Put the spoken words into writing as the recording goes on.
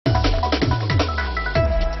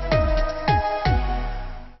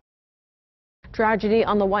tragedy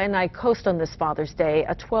on the Waianae coast on this Father's Day.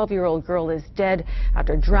 A 12-year-old girl is dead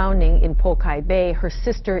after drowning in Pokai Bay. Her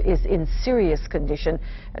sister is in serious condition,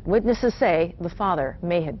 and witnesses say the father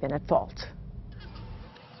may have been at fault.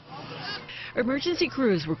 Emergency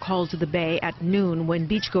crews were called to the bay at noon when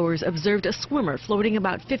beachgoers observed a swimmer floating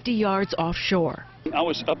about 50 yards offshore. I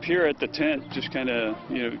was up here at the tent just kind of,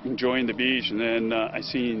 enjoying the beach, and then I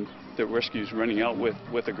seen the rescues running out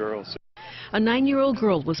with a girl. A 9-year-old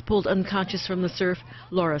girl was pulled unconscious from the surf.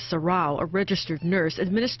 Laura Sarao, a registered nurse,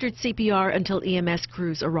 administered CPR until EMS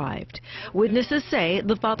crews arrived. Witnesses say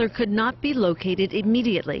the father could not be located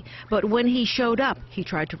immediately, but when he showed up, he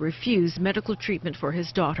tried to refuse medical treatment for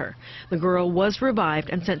his daughter. The girl was revived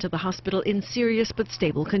and sent to the hospital in serious but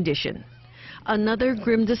stable condition. Another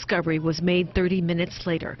grim discovery was made 30 minutes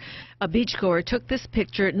later. A beachgoer took this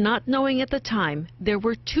picture not knowing at the time there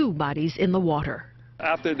were 2 bodies in the water.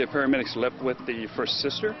 After the paramedics left with the first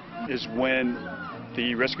sister is when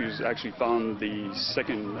the rescuers actually found the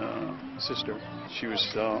second sister. She was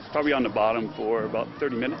probably on the bottom for about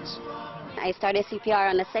 30 minutes. I started CPR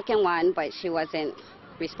on the second one, but she wasn't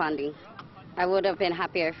responding. I would have been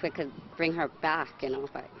happier if we could bring her back,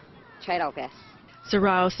 but tried our best.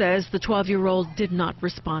 Sarao says the 12-year-old did not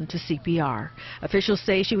respond to CPR. Officials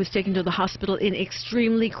say she was taken to the hospital in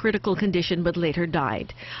extremely critical condition but later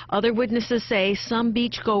died. Other witnesses say some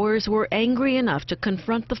beachgoers were angry enough to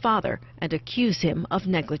confront the father and accuse him of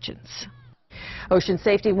negligence. Ocean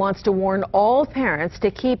Safety wants to warn all parents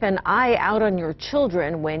to keep an eye out on your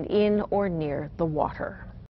children when in or near the water.